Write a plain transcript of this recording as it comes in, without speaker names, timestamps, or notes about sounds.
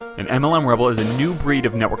and MLM Rebel is a new breed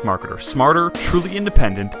of network marketer, smarter, truly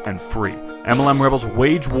independent, and free. MLM Rebels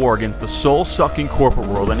wage war against the soul-sucking corporate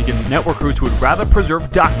world and against networkers who would rather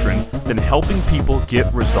preserve doctrine than helping people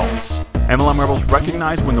get results. MLM Rebels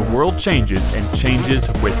recognize when the world changes and changes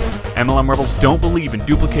with it. MLM Rebels don't believe in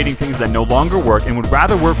duplicating things that no longer work and would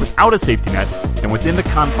rather work without a safety net than within the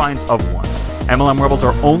confines of one. MLM Rebels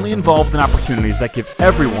are only involved in opportunities that give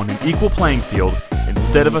everyone an equal playing field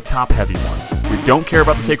instead of a top-heavy one. We don't care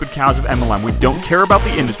about the sacred cows of MLM, we don't care about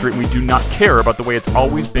the industry, and we do not care about the way it's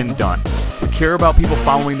always been done. We care about people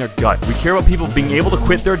following their gut. We care about people being able to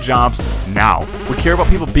quit their jobs now. We care about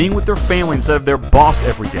people being with their family instead of their boss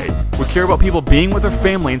every day. We care about people being with their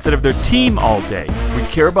family instead of their team all day. We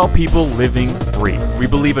care about people living free. We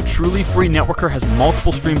believe a truly free networker has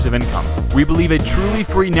multiple streams of income. We believe a truly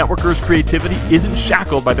free networker's creativity isn't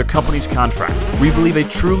shackled by their company's contract. We believe a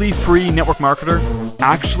truly free network marketer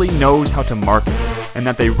actually knows how to market and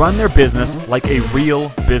that they run their business like a real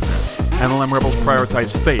business. MLM Rebels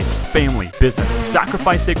prioritize faith, family, business,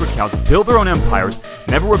 sacrifice sacred cows, build their own empires,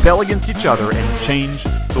 never rebel against each other, and change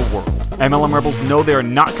the world. MLM Rebels know they are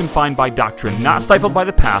not confined by doctrine, not stifled by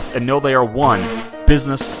the past, and know they are one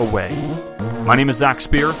business away. My name is Zach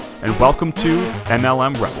Spear, and welcome to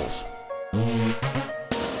MLM Rebels.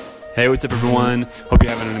 Hey, what's up everyone? Hope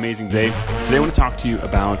you're having an amazing day. Today I want to talk to you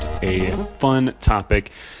about a fun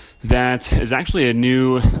topic that is actually a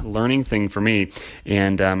new learning thing for me,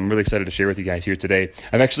 and I'm really excited to share with you guys here today.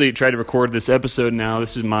 I've actually tried to record this episode now.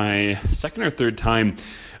 This is my second or third time.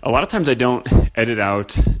 A lot of times I don't edit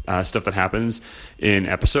out stuff that happens in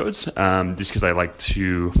episodes just because I like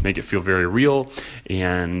to make it feel very real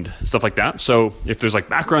and stuff like that. So if there's like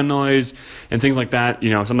background noise and things like that,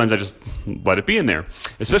 sometimes I just let it be in there.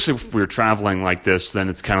 Especially if we're traveling like this, then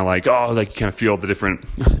it's kind of like, you kind of feel the different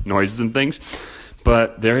noises and things.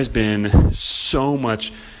 But there has been so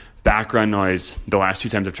much background noise the last two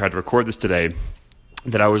times I've tried to record this today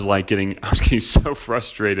that I was getting so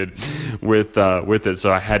frustrated with it.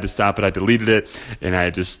 So I had to stop it. I deleted it and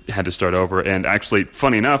I just had to start over. And actually,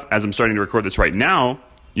 funny enough, as I'm starting to record this right now,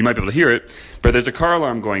 you might be able to hear it, but there's a car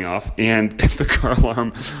alarm going off, and the car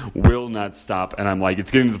alarm will not stop. And I'm it's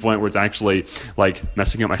getting to the point where it's actually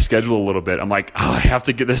messing up my schedule a little bit. I'm I have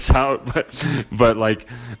to get this out, but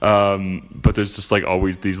there's just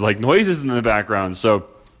always these noises in the background. So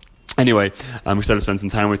anyway, I'm excited to spend some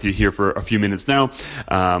time with you here for a few minutes now.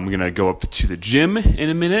 I'm going to go up to the gym in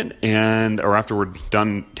a minute, or after we're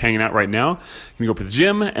done hanging out right now, I'm going to go up to the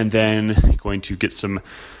gym and then going to get some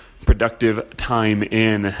productive time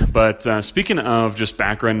in. But speaking of just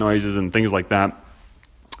background noises and things like that,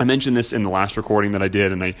 I mentioned this in the last recording that I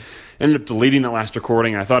did, and I ended up deleting that last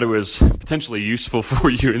recording. I thought it was potentially useful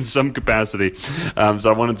for you in some capacity, so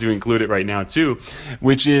I wanted to include it right now too,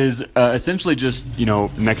 which is essentially just,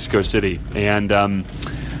 Mexico City. And,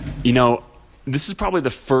 this is probably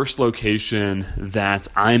the first location that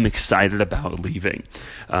I'm excited about leaving.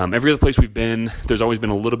 Every other place we've been, there's always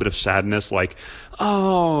been a little bit of sadness,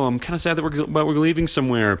 I'm kind of sad that we're leaving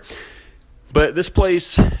somewhere. But this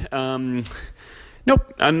place,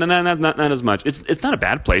 nope, not as much. It's not a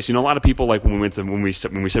bad place. A lot of people when we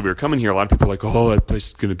said we were coming here, a lot of people are that place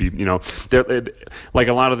is going to be, they're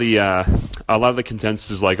a lot of the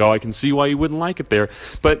consensus is I can see why you wouldn't like it there.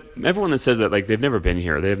 But everyone that says that they've never been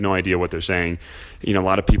here, they have no idea what they're saying. A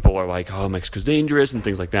lot of people are Mexico's dangerous and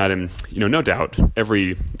things like that, and no doubt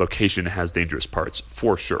every location has dangerous parts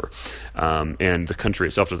for sure. And the country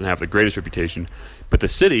itself doesn't have the greatest reputation, but the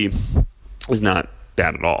city is not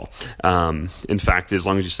bad at all. In fact, as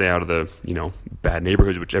long as you stay out of the bad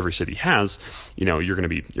neighborhoods, which every city has, you're gonna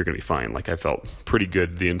be fine. I felt pretty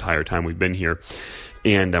good the entire time we've been here,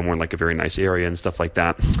 and we're in a very nice area and stuff like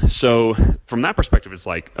that. So from that perspective, it's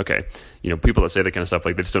okay, people that say that kind of stuff,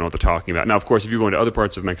 they just don't know what they're talking about. Now, of course, if you're going to other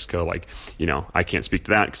parts of Mexico, I can't speak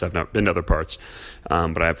to that because I've not been to other parts,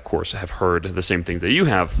 but I of course have heard the same things that you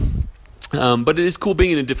have. But it is cool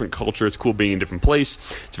being in a different culture. It's cool being in a different place.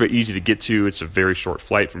 It's very easy to get to. It's a very short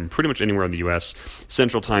flight from pretty much anywhere in the U.S.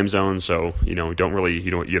 Central time zone, so you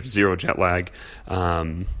have zero jet lag.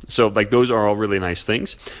 So those are all really nice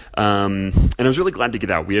things. And I was really glad to get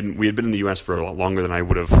out. We had been in the U.S. for a lot longer than I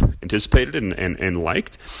would have anticipated and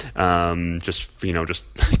liked. Just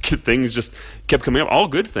things just kept coming up. All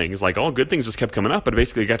good things just kept coming up. But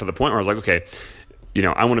basically, it got to the point where I was okay,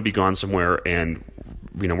 I want to be gone somewhere, and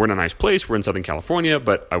we're in a nice place. We're in Southern California,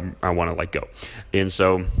 but I want to go. And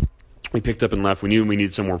so we picked up and left. We knew we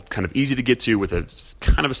needed somewhere kind of easy to get to with a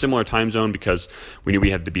kind of a similar time zone because we knew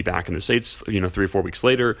we had to be back in the States, 3 or 4 weeks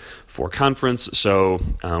later for a conference. So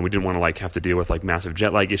we didn't want to have to deal with massive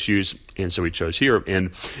jet lag issues. And so we chose here.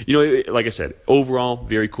 And, like I said, overall,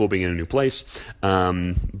 very cool being in a new place.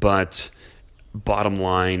 But bottom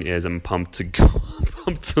line is I'm pumped to go,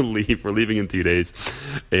 pumped to leave. We're leaving in 2 days.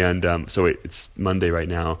 And so it's Monday right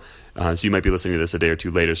now. So you might be listening to this a day or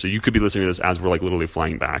two later. So you could be listening to this as we're literally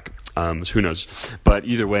flying back. So who knows? But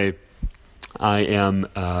either way, I am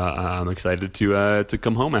I'm excited to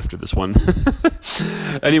come home after this one.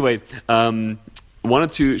 Anyway,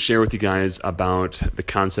 wanted to share with you guys about the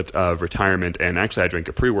concept of retirement. And actually, I drank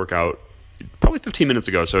a pre-workout probably 15 minutes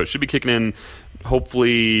ago. So it should be kicking in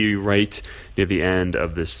hopefully right near the end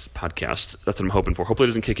of this podcast. That's what I'm hoping for. Hopefully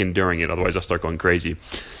it doesn't kick in during it. Otherwise, I'll start going crazy.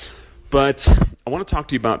 But I want to talk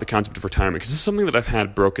to you about the concept of retirement because this is something that I've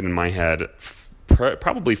had broken in my head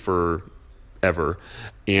probably forever.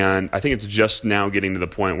 And I think it's just now getting to the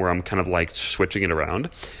point where I'm kind of switching it around.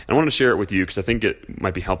 And I want to share it with you because I think it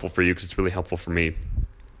might be helpful for you because it's really helpful for me.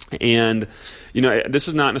 And, this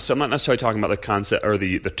is I'm not necessarily talking about the concept or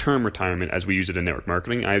the term retirement as we use it in network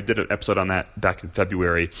marketing. I did an episode on that back in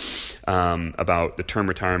February about the term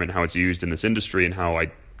retirement, how it's used in this industry and how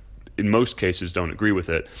I, in most cases, don't agree with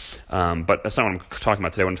it. But that's not what I'm talking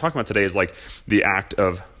about today. What I'm talking about today is the act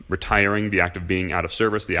of retiring, the act of being out of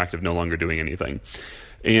service, the act of no longer doing anything.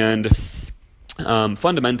 And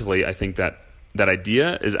fundamentally, I think that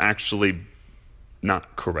idea is actually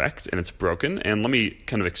not correct and it's broken. And let me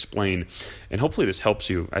kind of explain, and hopefully this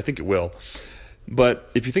helps you. I think it will.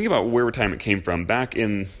 But if you think about where retirement came from, back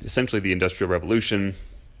in essentially the Industrial Revolution,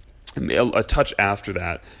 a touch after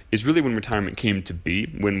that is really when retirement came to be,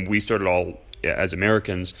 when we started all, as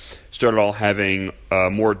Americans, started all having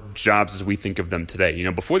more jobs as we think of them today.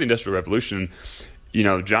 Before the Industrial Revolution,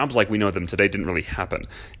 jobs like we know them today didn't really happen.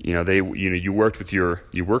 You worked with your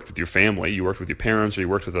family, you worked with your parents, or you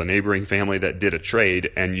worked with a neighboring family that did a trade,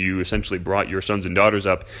 and you essentially brought your sons and daughters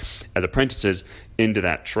up as apprentices into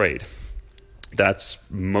that trade. That's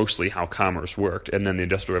mostly how commerce worked. And then the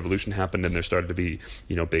Industrial Revolution happened, and there started to be,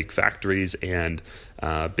 big factories and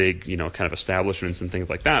big, kind of establishments and things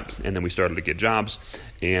like that. And then we started to get jobs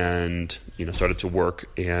and, started to work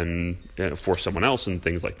and for someone else and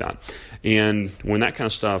things like that. And when that kind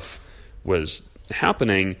of stuff was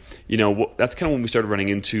happening, that's kind of when we started running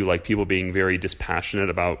into people being very dispassionate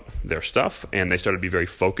about their stuff, and they started to be very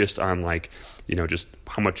focused on just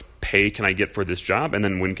how much pay can I get for this job, and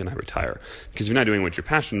then when can I retire? Because if you're not doing what you're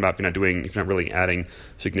passionate about, if you're not really adding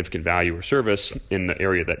significant value or service in the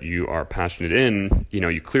area that you are passionate in,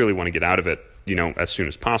 you clearly want to get out of it, as soon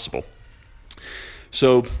as possible.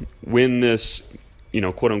 So when this,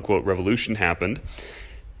 quote unquote revolution happened,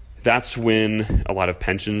 that's when a lot of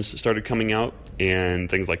pensions started coming out and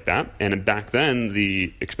things like that. And back then,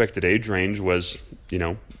 the expected age range was,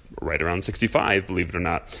 right around 65, believe it or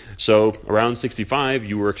not. So around 65,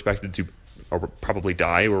 you were expected to probably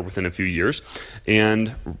die or within a few years.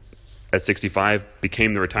 And at 65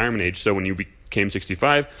 became the retirement age. So when you became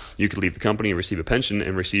 65, you could leave the company and receive a pension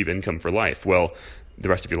and receive income for life. Well, the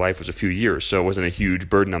rest of your life was a few years. So it wasn't a huge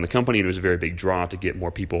burden on the company. And it was a very big draw to get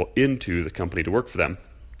more people into the company to work for them.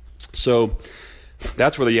 So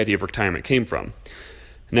that's where the idea of retirement came from.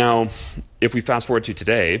 Now, if we fast forward to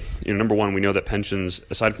today, number one, we know that pensions,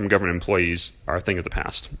 aside from government employees, are a thing of the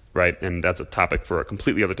past, right? And that's a topic for a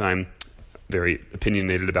completely other time, very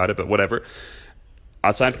opinionated about it, but whatever.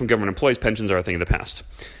 Aside from government employees, pensions are a thing of the past.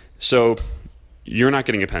 So you're not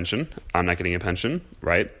getting a pension. I'm not getting a pension,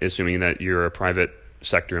 right? Assuming that you're a private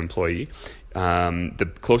sector employee. The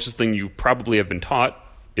closest thing you probably have been taught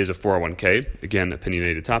is a 401k. Again,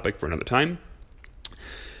 opinionated topic for another time.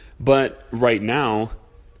 But right now,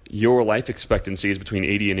 your life expectancy is between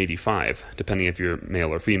 80 and 85, depending if you're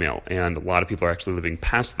male or female. And a lot of people are actually living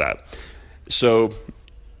past that. So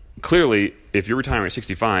clearly, if you're retiring at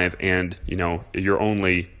 65 and, your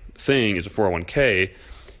only thing is a 401k,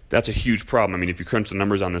 that's a huge problem. I mean, if you crunch the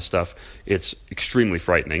numbers on this stuff, it's extremely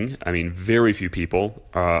frightening. I mean, very few people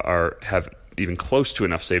have even close to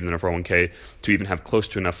enough saved in a 401k to even have close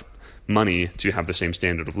to enough money to have the same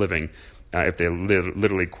standard of living if they're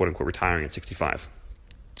literally, quote unquote, retiring at 65.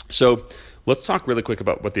 So let's talk really quick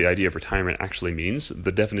about what the idea of retirement actually means.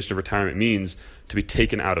 The definition of retirement means to be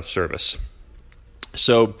taken out of service.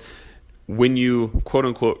 So when you, quote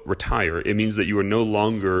unquote, retire, it means that you are no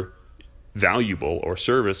longer valuable or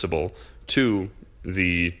serviceable to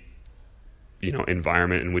the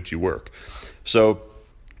environment in which you work. So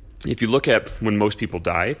if you look at when most people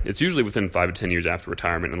die, it's usually within 5 to 10 years after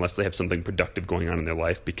retirement, unless they have something productive going on in their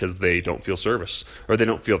life because they don't feel service or they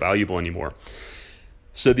don't feel valuable anymore.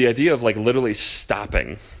 So the idea of like literally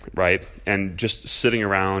stopping, right, and just sitting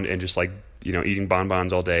around and just like, eating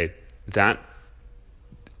bonbons all day, that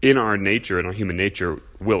in our nature, in our human nature,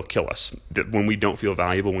 will kill us. That when we don't feel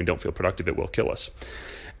valuable, when we don't feel productive, it will kill us.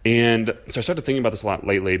 And so I started thinking about this a lot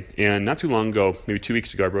lately, and not too long ago, maybe 2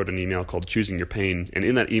 weeks ago, I wrote an email called Choosing Your Pain. And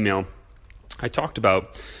in that email, I talked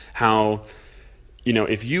about how,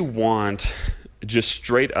 if you want just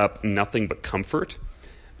straight up nothing but comfort,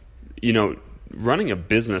 running a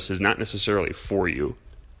business is not necessarily for you.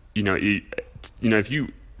 If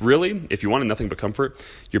you wanted nothing but comfort,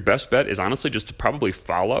 your best bet is honestly just to probably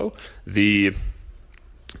follow the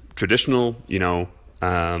traditional,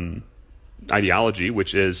 ideology,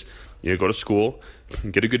 which is, go to school,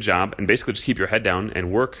 get a good job, and basically just keep your head down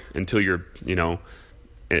and work until you're,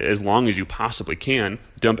 as long as you possibly can,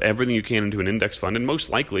 dump everything you can into an index fund, and most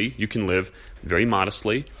likely you can live very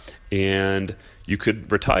modestly, and you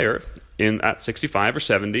could retire at 65 or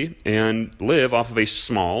 70 and live off of a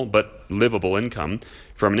small but livable income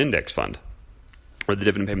from an index fund, or the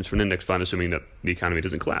dividend payments from an index fund, assuming that the economy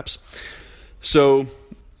doesn't collapse. So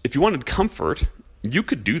if you wanted comfort, you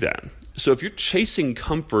could do that. So if you're chasing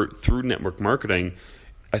comfort through network marketing,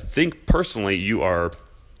 I think personally you're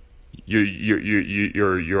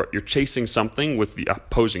chasing something with the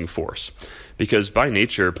opposing force, because by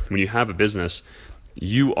nature, when you have a business,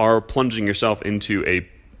 you are plunging yourself into a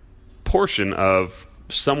portion of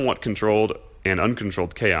somewhat controlled and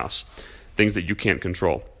uncontrolled chaos, things that you can't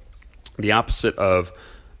control. The opposite of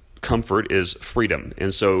comfort is freedom.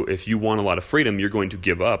 And so if you want a lot of freedom, you're going to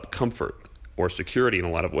give up comfort or security in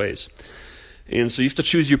a lot of ways. And so you have to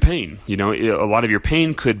choose your pain. A lot of your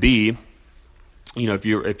pain could be, if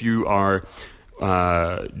you are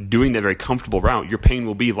doing that very comfortable route, your pain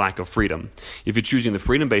will be lack of freedom. If you're choosing the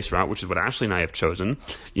freedom-based route, which is what Ashley and I have chosen,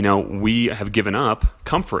 we have given up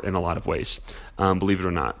comfort in a lot of ways, believe it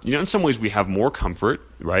or not. In some ways we have more comfort,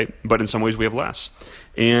 right? But in some ways we have less.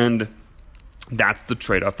 And that's the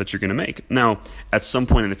trade-off that you're going to make. Now, at some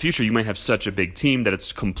point in the future, you might have such a big team that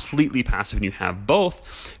it's completely passive and you have both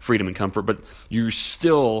freedom and comfort, but you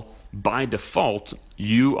still, by default,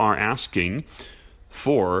 you are asking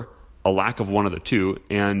for a lack of one of the two,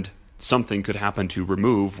 and something could happen to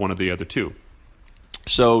remove one of the other two.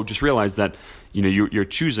 So just realize that you're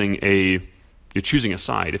choosing a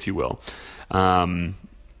side, if you will,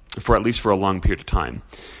 for at least for a long period of time.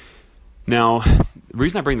 Now, the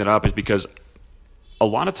reason I bring that up is because a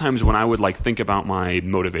lot of times when I would think about my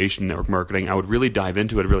motivation in network marketing, I would really dive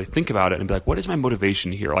into it, really think about it, and be like, what is my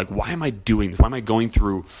motivation here? Why am I doing this? Why am I going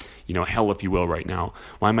through, hell, if you will, right now?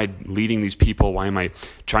 Why am I leading these people? Why am I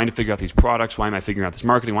trying to figure out these products? Why am I figuring out this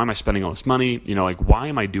marketing? Why am I spending all this money? Why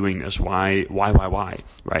am I doing this? Why,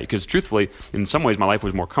 right? Because truthfully, in some ways, my life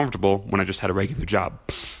was more comfortable when I just had a regular job.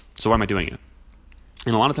 So why am I doing it?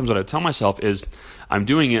 And a lot of times what I tell myself is I'm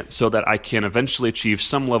doing it so that I can eventually achieve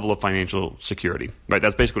some level of financial security, right?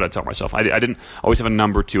 That's basically what I tell myself. I didn't always have a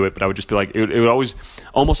number to it, but I would just be like, it would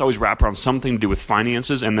almost always wrap around something to do with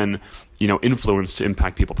finances and then, influence to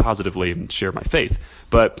impact people positively and share my faith.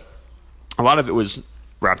 But a lot of it was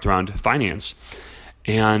wrapped around finance.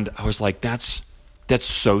 And I was like, that's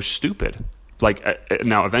so stupid.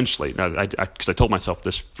 Now eventually, because I told myself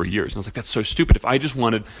this for years, and I was like, that's so stupid. If I just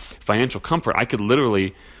wanted financial comfort, I could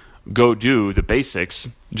literally go do the basics,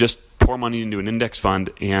 just pour money into an index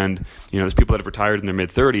fund, and there's people that have retired in their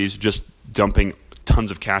mid-30s just dumping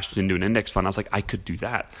tons of cash into an index fund. I was like, I could do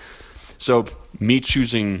that. So me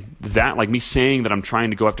choosing that, me saying that I'm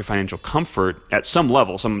trying to go after financial comfort at some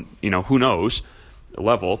level, who knows,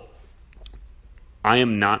 level, I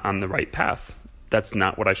am not on the right path. That's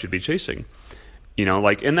not what I should be chasing.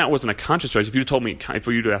 And that wasn't a conscious choice. If you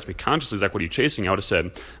to ask me consciously, what are you chasing? I would have said,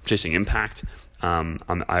 I'm chasing impact.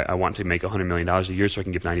 I want to make $100 million a year so I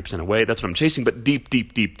can give 90% away. That's what I'm chasing. But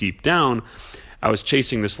deep down, I was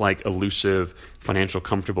chasing this elusive, financial,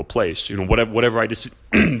 comfortable place. Whatever I just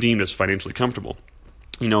deemed as financially comfortable.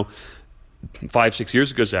 5-6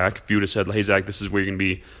 years ago, Zach, if you would have said, hey, Zach, this is where you're going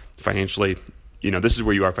to be financially, this is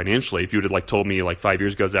where you are financially. If you would have told me 5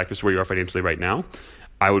 years ago, Zach, this is where you are financially right now,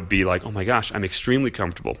 I would be like, oh my gosh, I'm extremely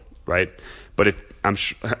comfortable, right? But if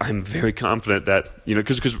I'm very confident that,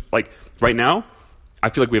 because right now, I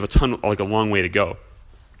feel like we have a long way to go.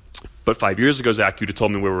 But 5 years ago, Zach, you'd have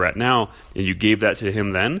told me where we're at now, and you gave that to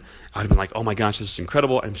him then, I'd have been like, oh my gosh, this is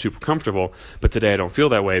incredible, I'm super comfortable, but today I don't feel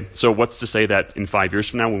that way. So what's to say that in 5 years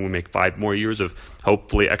from now, when we make 5 more years of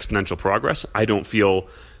hopefully exponential progress, I don't feel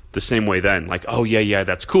the same way then. Like, oh yeah,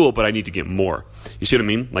 that's cool, but I need to get more. You see what I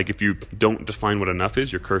mean? Like if you don't define what enough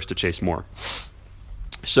is, you're cursed to chase more.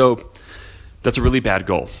 So that's a really bad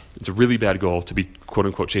goal. It's a really bad goal to be quote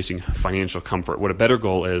unquote chasing financial comfort. What a better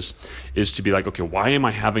goal is to be like, okay, why am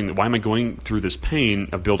I going through this pain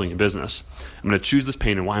of building a business? I'm going to choose this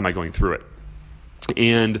pain, and why am I going through it?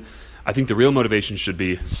 And I think the real motivation should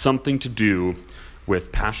be something to do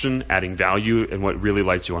with passion, adding value, and what really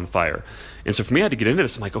lights you on fire. And so for me, I had to get into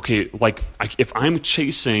this. I'm like, okay, if I'm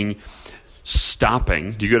chasing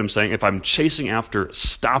stopping, do you get what I'm saying? If I'm chasing after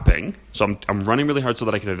stopping, so I'm running really hard so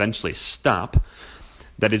that I can eventually stop,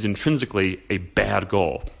 that is intrinsically a bad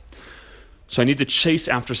goal. So I need to chase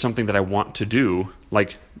after something that I want to do,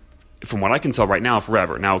 like from what I can tell right now,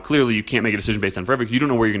 forever. Now, clearly you can't make a decision based on forever because you don't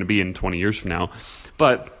know where you're going to be in 20 years from now.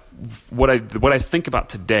 But what I think about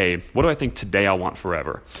today, what do I think today I want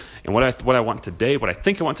forever? And what I want today, what I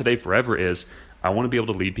think I want today forever is I want to be able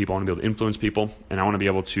to lead people, I want to be able to influence people, and I want to be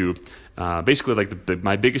able to basically like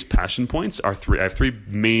my biggest passion points are three. I have three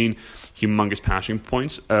main humongous passion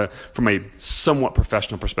points. From a somewhat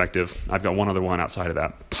professional perspective, I've got one other one outside of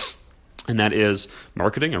that. And that is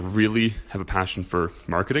marketing. I really have a passion for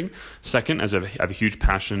marketing. Second, I have a huge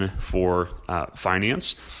passion for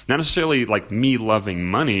finance. Not necessarily like me loving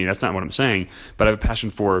money, that's not what I'm saying, but I have a passion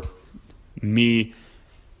for me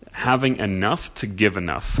having enough to give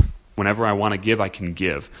enough. Whenever I want to give, I can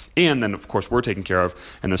give. And then, of course, we're taken care of.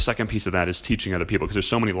 And the second piece of that is teaching other people, because there's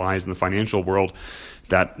so many lies in the financial world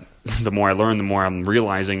that the more I learn, the more I'm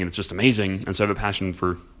realizing, and it's just amazing. And so I have a passion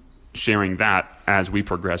for sharing that as we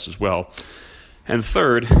progress as well. And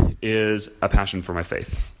third is a passion for my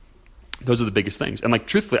faith. Those are the biggest things. And like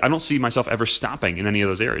truthfully, I don't see myself ever stopping in any of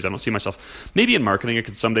those areas. I don't see myself, maybe in marketing I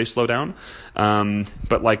could someday slow down.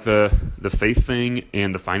 But like the faith thing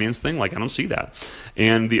and the finance thing, like I don't see that.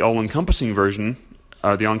 And the all-encompassing version,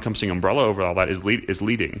 the all-encompassing umbrella over all that is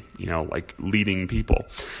leading, like leading people.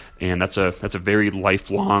 And that's a very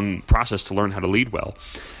lifelong process to learn how to lead well.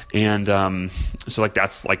 And so like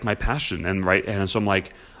that's like my passion. And so I'm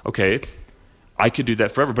like, okay, I could do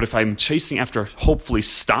that forever. But if I'm chasing after hopefully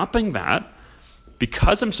stopping that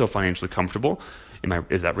because I'm so financially comfortable,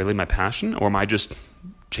 is that really my passion? Or am I just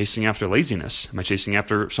chasing after laziness? Am I chasing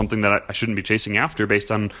after something that I shouldn't be chasing after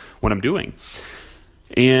based on what I'm doing?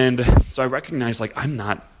 And so I recognize like I'm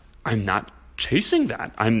not chasing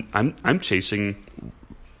that. I'm chasing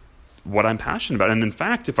what I'm passionate about. And in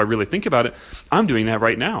fact, if I really think about it, I'm doing that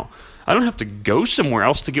right now. I don't have to go somewhere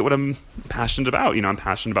else to get what I'm passionate about. I'm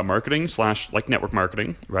passionate about marketing / like network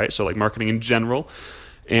marketing, right? So like marketing in general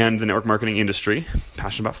and the network marketing industry,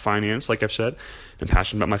 passionate about finance, like I've said, and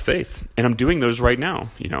passionate about my faith. And I'm doing those right now.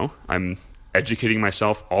 I'm educating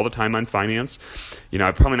myself all the time on finance.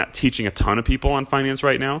 I'm probably not teaching a ton of people on finance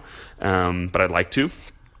right now, but I'd like to.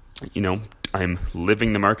 I'm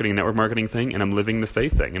living the marketing and network marketing thing, and I'm living the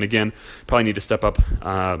faith thing. And again, probably need to step up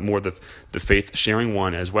more the faith sharing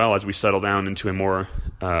one as well as we settle down into a more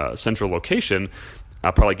central location.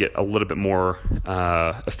 I'll probably get a little bit more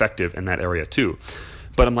effective in that area too.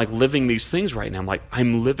 But I'm like living these things right now.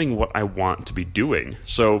 I'm living what I want to be doing.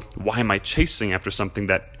 So why am I chasing after something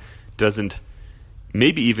that doesn't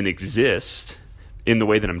maybe even exist in the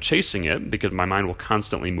way that I'm chasing it? Because my mind will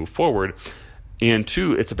constantly move forward. And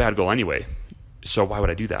two, it's a bad goal anyway. So why would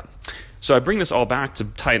I do that? So I bring this all back to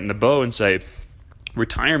tie it in a bow and say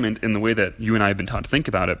retirement in the way that you and I have been taught to think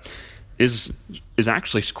about it is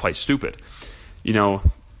actually quite stupid.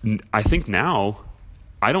 I think now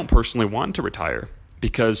I don't personally want to retire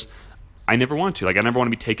because I never want to. Like I never want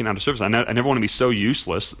to be taken out of service. I never want to be so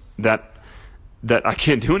useless that I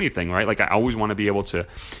can't do anything, right? Like I always want to be able to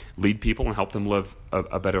lead people and help them live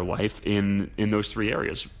a better life in those three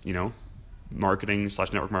areas, marketing /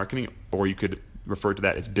 network marketing, or you could refer to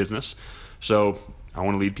that as business. So I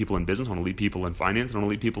want to lead people in business, I want to lead people in finance, and I want to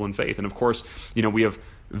lead people in faith. And of course, we have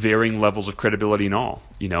varying levels of credibility in all,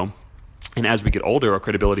 and as we get older, our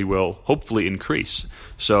credibility will hopefully increase.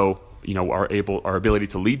 So, our ability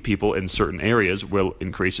to lead people in certain areas will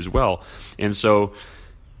increase as well. And so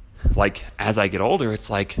like as I get older, it's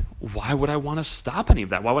like, why would I want to stop any of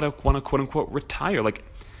that? Why would I want to quote unquote retire?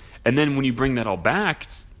 And then when you bring that all back,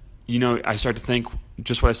 I start to think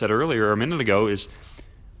just what I said earlier a minute ago is,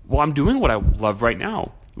 well, I'm doing what I love right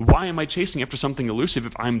now. Why am I chasing after something elusive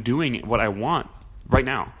if I'm doing what I want right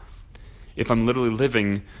now? If I'm literally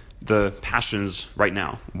living the passions right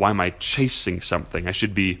now, why am I chasing something? I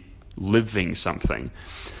should be living something.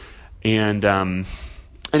 And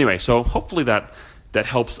anyway, so hopefully that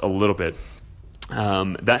helps a little bit.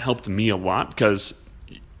 That helped me a lot because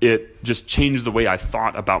it just changed the way I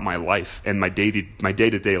thought about my life and my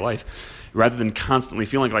day-to-day life. Rather than constantly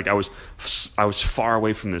feeling like I was far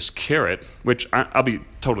away from this carrot, which I'll be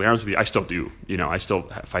totally honest with you, I still do. I still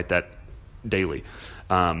fight that daily.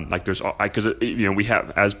 Because we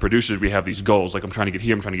have, as producers, we have these goals. Like I'm trying to get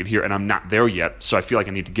here, and I'm not there yet. So I feel like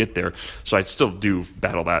I need to get there. So I still do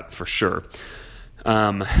battle that for sure.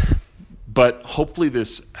 But hopefully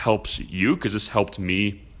this helps you, because this helped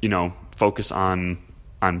me, focus on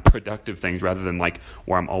productive things rather than like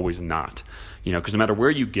where I'm always not. Because no matter where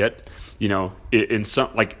you get, in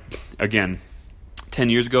some, like, again, 10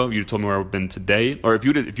 years ago, if you'd told me where I've been today, or if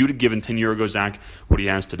you'd have given 10 years ago Zach what he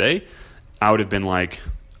has today, I would have been like,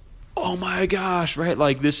 oh my gosh, right?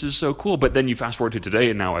 Like, this is so cool. But then you fast forward to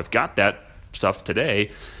today, and now I've got that stuff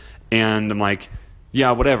today, and I'm like,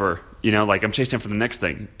 yeah, whatever. Like I'm chasing after the next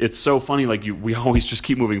thing. It's so funny. Like we always just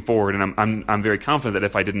keep moving forward, and I'm very confident that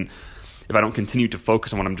if I don't continue to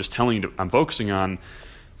focus on what I'm just telling you I'm focusing on,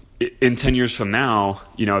 in 10 years from now,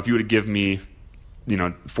 if you would have given me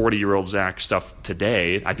 40-year-old Zach stuff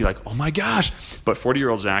today, I'd be like, oh my gosh. But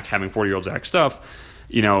 40-year-old Zach having 40-year-old Zach stuff,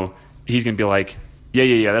 he's going to be like,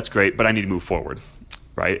 yeah, that's great, but I need to move forward,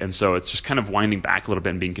 right? And so it's just kind of winding back a little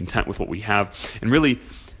bit and being content with what we have, and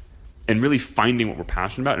really finding what we're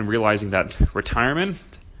passionate about, and realizing that retirement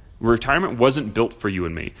wasn't built for you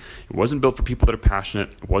and me. It wasn't built for people that are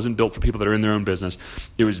passionate. It wasn't built for people that are in their own business.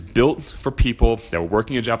 It was built for people that were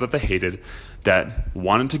working a job that they hated, that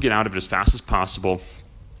wanted to get out of it as fast as possible,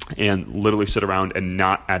 and literally sit around and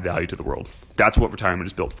not add value to the world. That's what retirement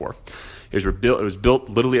is built for. It was built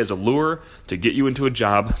literally as a lure to get you into a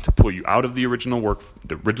job, to pull you out of the original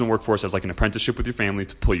workforce as like an apprenticeship with your family,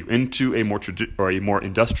 to pull you into a more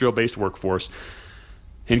industrial-based workforce,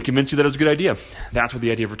 and convince you that it was a good idea. That's what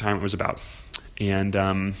the idea of retirement was about.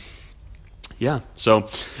 And so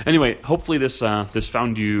anyway, hopefully this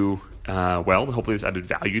found you well. Hopefully this added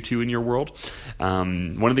value to you in your world.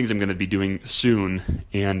 One of the things I'm going to be doing soon,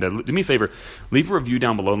 and do me a favor, leave a review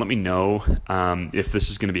down below and let me know if this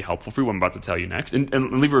is going to be helpful for you, what I'm about to tell you next.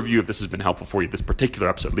 And leave a review if this has been helpful for you, this particular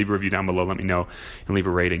episode. Leave a review down below, let me know, and leave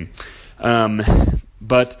a rating.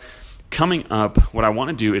 But coming up, what I want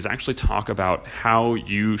to do is actually talk about how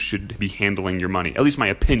you should be handling your money, at least my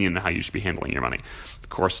opinion on how you should be handling your money. Of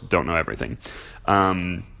course, don't know everything.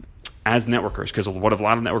 As networkers, because what a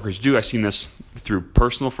lot of networkers do, I've seen this through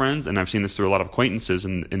personal friends, and I've seen this through a lot of acquaintances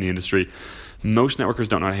in the industry. Most networkers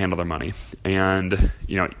don't know how to handle their money, and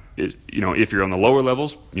if you're on the lower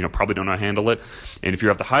levels, probably don't know how to handle it, and if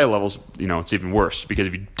you're at the higher levels, it's even worse, because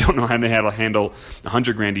if you don't know how to handle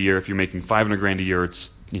 $100,000 a year, if you're making $500,000 a year, it's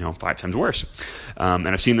 5 times worse. And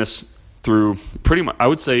I've seen this through pretty much, I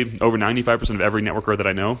would say, over 95% of every networker that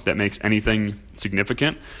I know that makes anything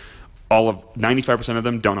significant. 95% of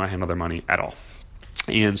them don't know how to handle their money at all.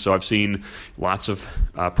 And so I've seen lots of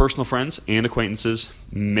personal friends and acquaintances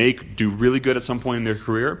do really good at some point in their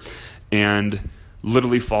career, and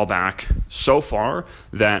literally fall back so far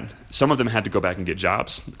that some of them had to go back and get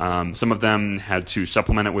jobs. Some of them had to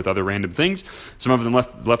supplement it with other random things. Some of them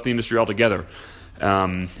left the industry altogether.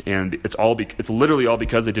 And it's literally all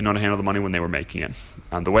because they didn't know how to handle the money when they were making it.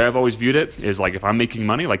 The way I've always viewed it is like, if I'm making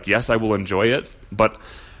money, like, yes, I will enjoy it, but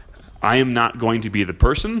I am not going to be the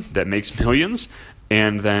person that makes millions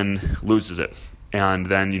and then loses it. And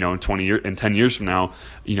then, in 10 years from now,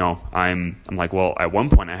 I'm like, well, at one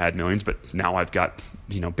point I had millions, but now I've got,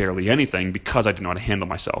 barely anything because I didn't know how to handle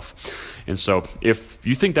myself. And so if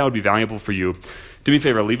you think that would be valuable for you, do me a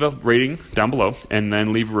favor, leave a rating down below and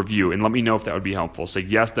then leave a review and let me know if that would be helpful. Say,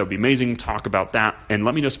 yes, that would be amazing. Talk about that. And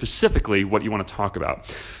let me know specifically what you want to talk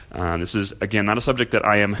about. This is, again, not a subject that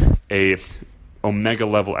I am a Omega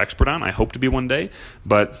level expert on. I hope to be one day,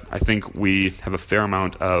 but I think we have a fair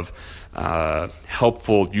amount of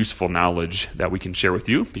helpful, useful knowledge that we can share with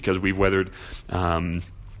you, because we've weathered some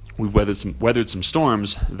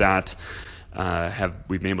storms that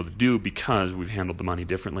we've been able to do because we've handled the money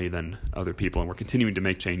differently than other people, and we're continuing to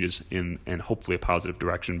make changes in hopefully a positive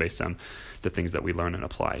direction based on the things that we learn and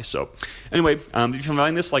apply. So anyway, if you're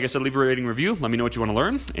enjoying this, like I said, leave a rating review. Let me know what you want to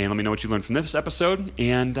learn, and let me know what you learned from this episode,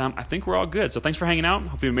 and I think we're all good. So thanks for hanging out.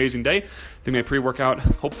 Hope you have an amazing day. I think my pre-workout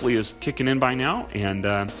hopefully is kicking in by now, and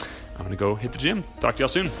I'm going to go hit the gym. Talk to y'all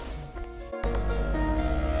soon.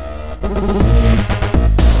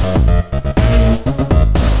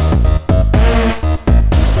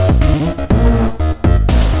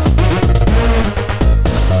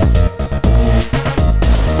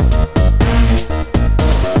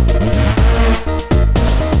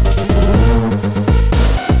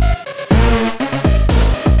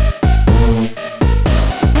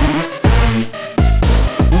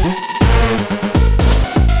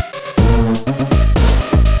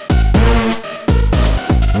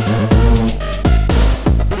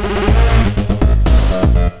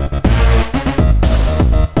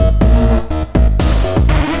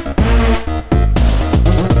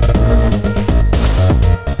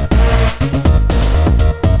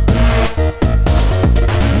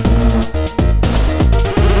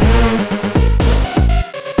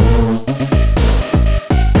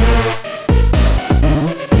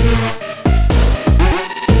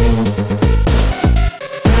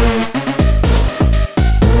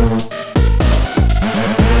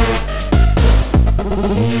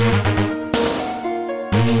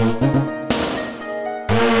 you.